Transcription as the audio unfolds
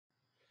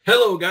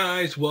Hello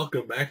guys,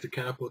 welcome back to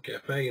Comic Book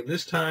Cafe, and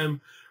this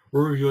time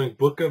we're reviewing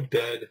Book of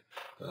Dead,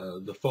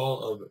 The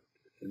Fall of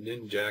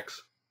Ninjaks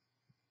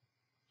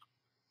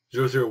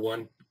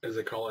 001, as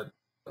they call it.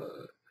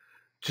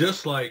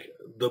 Just like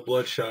the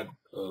Bloodshot,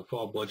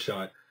 Fall of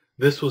Bloodshot,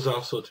 this was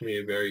also to me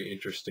a very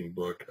interesting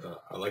book.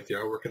 I like the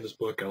artwork in this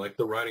book, I like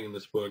the writing in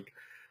this book,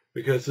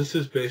 because this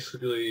is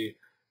basically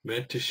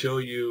meant to show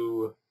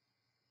you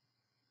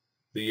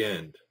the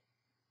end.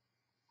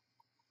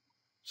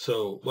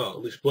 So, well,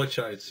 at least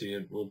Bloodshot I'd see,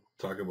 and we'll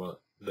talk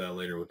about that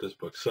later with this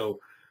book.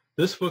 So,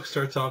 this book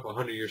starts off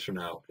 100 years from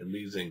now in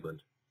Leeds,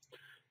 England.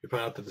 You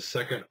find out that the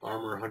Second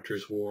Armor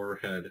Hunters War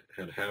had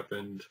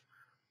happened,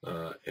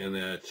 and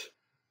that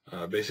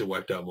basically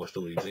wiped out most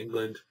of Leeds,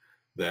 England.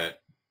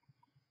 That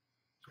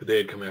they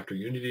had come after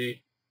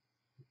Unity.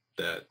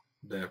 That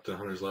after the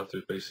hunters left,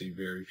 there's basically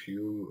very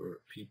few or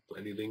people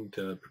anything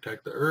to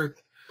protect the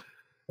Earth.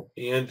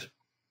 And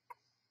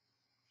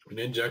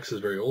Ninjak is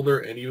very older,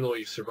 and even though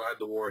he survived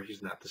the war,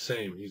 he's not the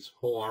same. His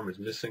whole arm is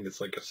missing.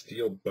 It's like a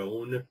steel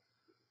bone,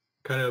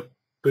 kind of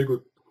big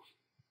with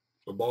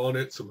a ball in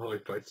it. Somehow he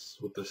fights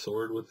with the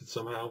sword with it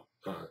somehow.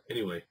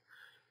 Anyway,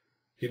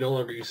 he no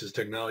longer uses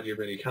technology of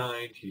any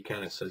kind. He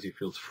kind of says he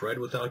feels free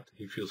without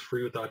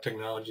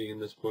technology in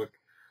this book.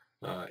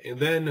 And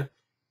then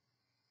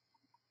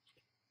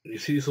you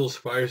see these little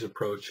spiders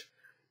approach,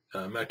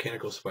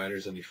 mechanical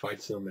spiders, and he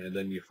fights them. And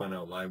then you find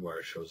out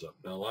Livewire shows up.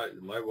 Now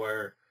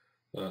Livewire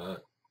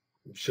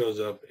shows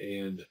up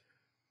and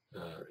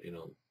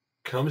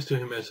comes to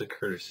him as a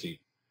courtesy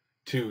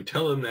to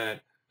tell him that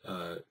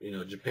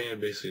Japan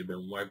basically had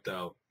been wiped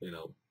out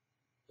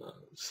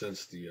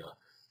since the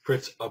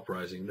Fritz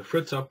Uprising. The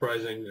Fritz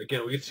Uprising,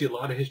 again, we can see a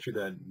lot of history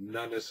that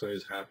not necessarily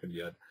has happened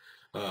yet.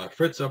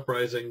 Fritz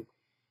Uprising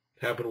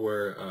happened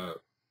where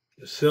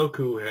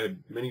Silku had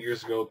many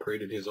years ago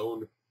created his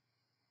own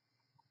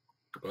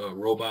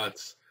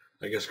robots,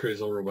 created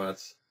his own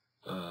robots,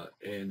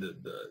 and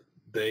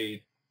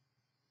they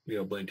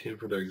blamed him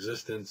for their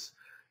existence,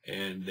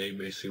 and they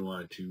basically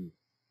wanted to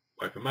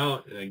wipe him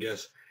out. And I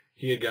guess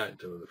he had gotten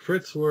to where the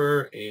Fritz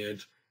were,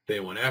 and they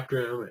went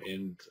after him,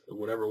 and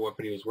whatever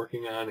weapon he was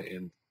working on,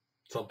 and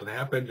something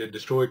happened and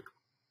destroyed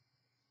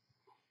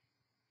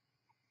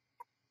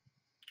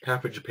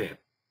half of Japan.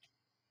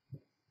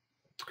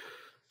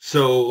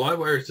 So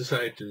Livewire's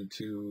decided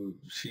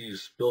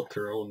she's built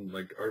her own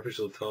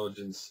artificial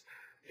intelligence,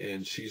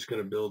 and she's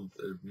going to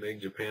make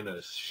Japan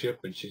a ship,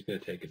 and she's going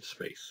to take it to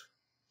space.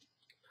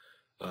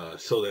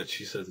 So that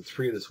she says it's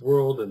free of this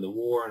world and the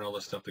war and all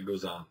the stuff that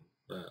goes on.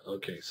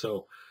 Okay,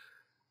 so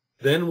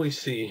then we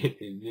see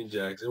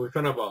Ninjaks, and we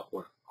find out about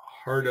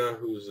Harda,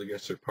 who's I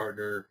guess her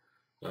partner,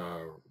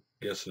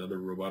 another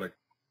robotic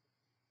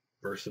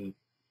person,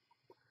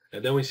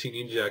 and then we see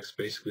Ninjaks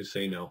basically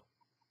say, "No,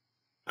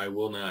 I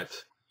will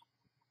not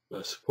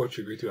support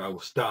you. Agree to. I will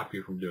stop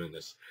you from doing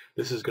this.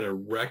 This is going to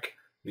wreck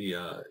the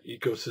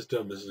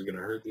ecosystem. This is going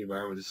to hurt the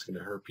environment. This is going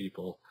to hurt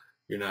people.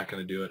 You're not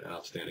going to do it, and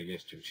I'll stand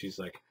against you." She's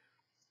like,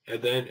 and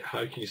then,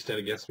 how can you stand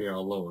against me all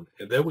alone?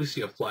 And then we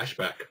see a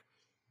flashback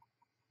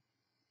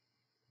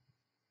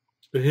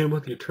of him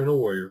with the Eternal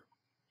Warrior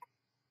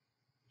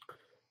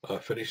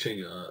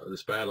finishing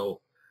this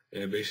battle,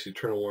 and basically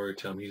Eternal Warrior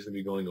tell him he's going to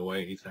be going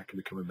away, he's not going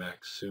to be coming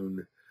back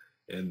soon,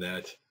 and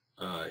that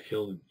that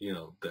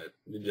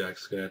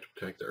Ninjak's going to have to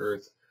protect the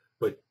Earth,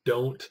 but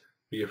don't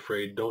be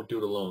afraid, don't do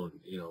it alone,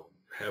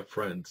 have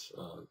friends,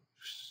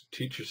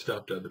 teach your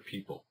stuff to other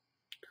people.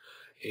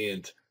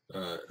 And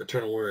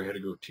Eternal Warrior had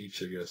to go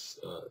teach, I guess,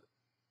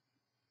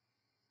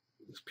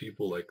 these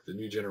people, like the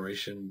new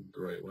generation,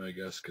 the right way, I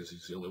guess, because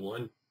he's the only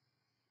one.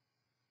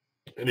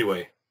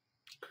 Anyway,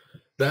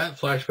 that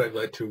flashback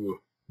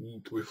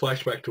we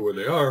flash back to where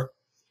they are,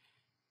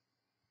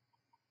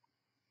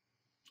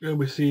 and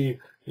we see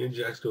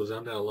Ninjak goes,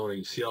 "I'm not alone," and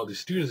you see all these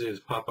students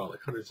pop out,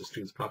 like hundreds of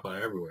students pop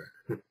out everywhere.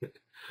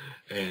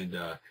 And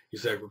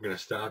he's like, "We're going to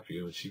stop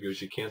you," and she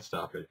goes, "You can't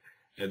stop it."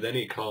 And then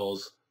he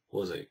calls,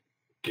 what was it,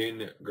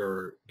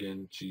 Gengar,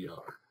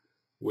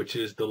 which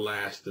is the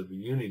last of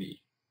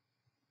Unity,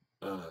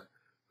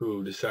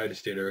 who decided to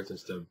stay to Earth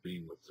instead of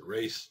being with the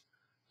race.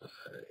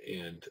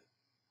 And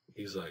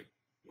he's like,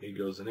 he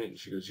goes in it, and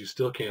she goes, "You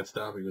still can't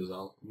stop." He goes,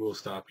 "We'll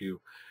stop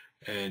you."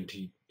 And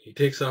he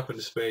takes off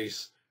into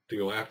space to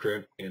go after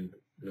it, and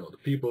the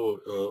people,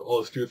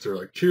 all the students are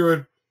like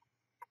cheering.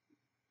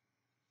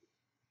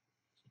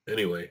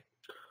 Anyway,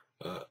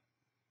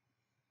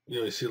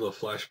 you see a little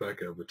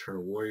flashback of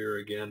Eternal Warrior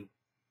again,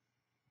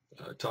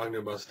 talking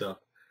about stuff.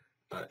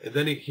 And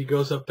then he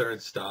goes up there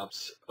and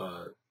stops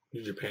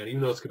New Japan,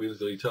 even though it's going to be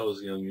lethal. He tells,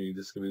 this is going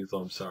to be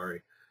lethal, I'm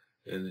sorry.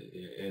 And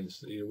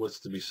what's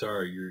to be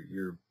sorry?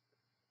 You're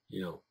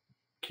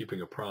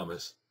keeping a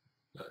promise.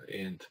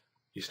 And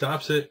he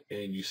stops it,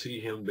 and you see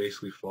him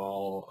basically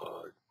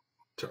fall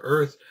to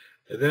Earth.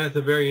 And then at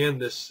the very end,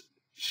 this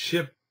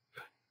ship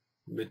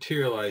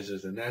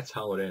materializes, and that's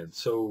how it ends.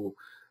 So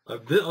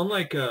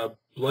unlike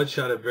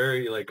Bloodshot, a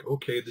very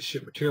okay, the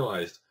ship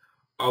materialized.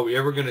 Are we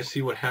ever going to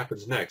see what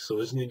happens next? So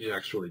is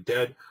Ninjak really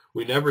dead?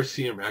 we never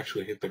see him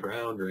actually hit the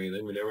ground or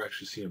anything. We never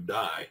actually see him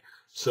die.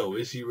 So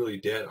is he really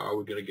dead? Are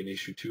we going to get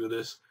issue 2 of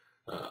this?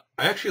 I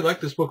actually like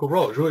this book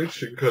overall. It's really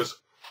interesting because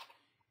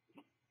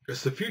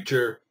it's the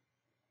future.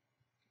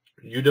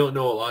 You don't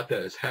know a lot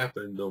that has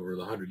happened over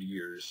the 100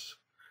 years,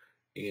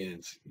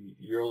 and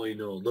you only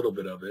know a little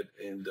bit of it.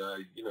 And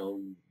you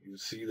know, you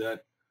see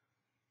that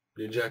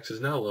Ninjak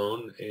is now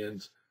alone,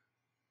 and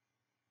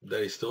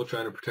that he's still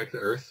trying to protect the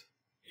Earth,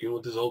 even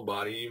with his old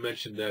body. You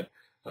mentioned that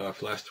for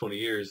the last 20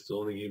 years, the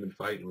only thing he'd been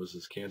fighting was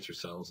his cancer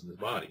cells in his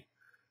body.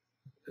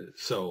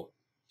 So,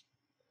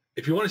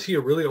 if you want to see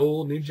a really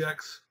old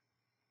Ninjaks,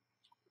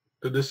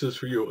 then this is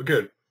for you.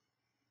 Again,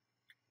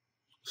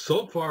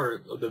 so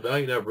far, the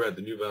Valiant I've read,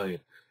 the new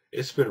Valiant,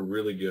 it's been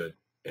really good.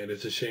 And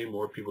it's a shame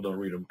more people don't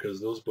read them because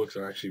those books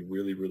are actually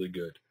really, really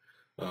good.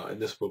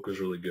 And this book was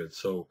really good.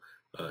 So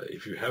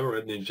if you haven't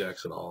read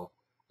Ninjaks at all,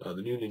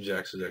 the new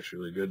Ninjaks is actually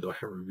really good, though I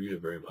haven't reviewed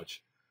it very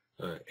much.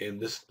 And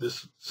this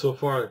so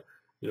far,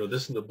 you know,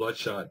 this and the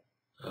Bloodshot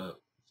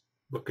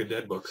Book of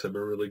Dead books have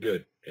been really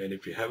good. And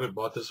if you haven't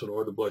bought this one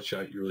or the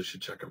Bloodshot, you really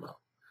should check them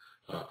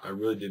out. I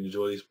really did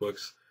enjoy these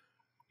books.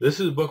 This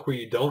is a book where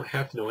you don't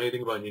have to know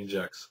anything about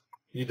Ninjaks.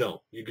 You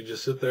don't. You can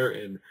just sit there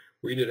and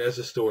read it as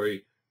a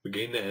story,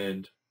 beginning to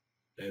end,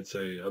 and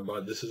say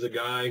about this is a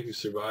guy who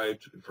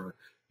survived,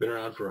 been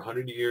around for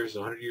 100 years,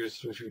 100 years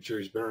in the future,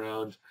 he's been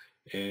around,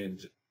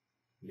 and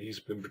he's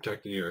been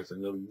protecting the Earth.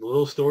 And the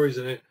little stories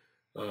in it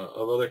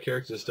of other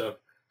characters and stuff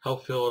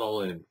help fill it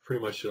all in,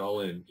 pretty much it all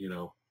in, you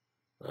know.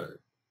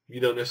 You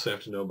don't necessarily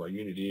have to know about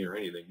Unity or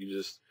anything. You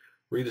just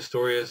read the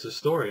story as a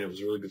story, and it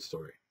was a really good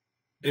story.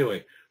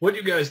 Anyway, what do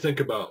you guys think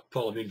about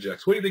Fallen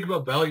Ninjaks? What do you think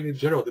about Valiant in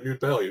general, the new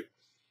Valiant?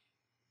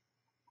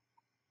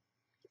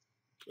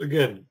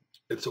 Again,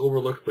 it's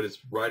overlooked, but its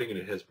writing in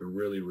it has been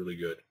really, really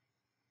good.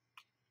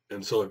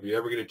 And so if you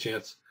ever get a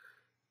chance,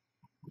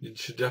 you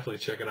should definitely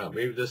check it out.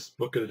 Maybe this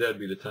Book of the Dead would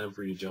be the time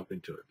for you to jump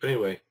into it. But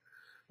anyway,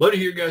 love to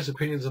hear your guys'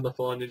 opinions on the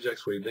Fallen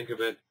Ninjaks. What do you think of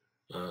it?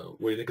 What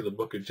do you think of the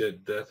Book of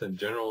Death in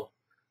general?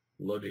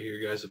 Love to hear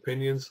your guys'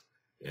 opinions.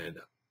 And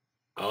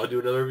I'll do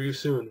another review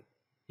soon.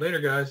 Later,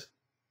 guys.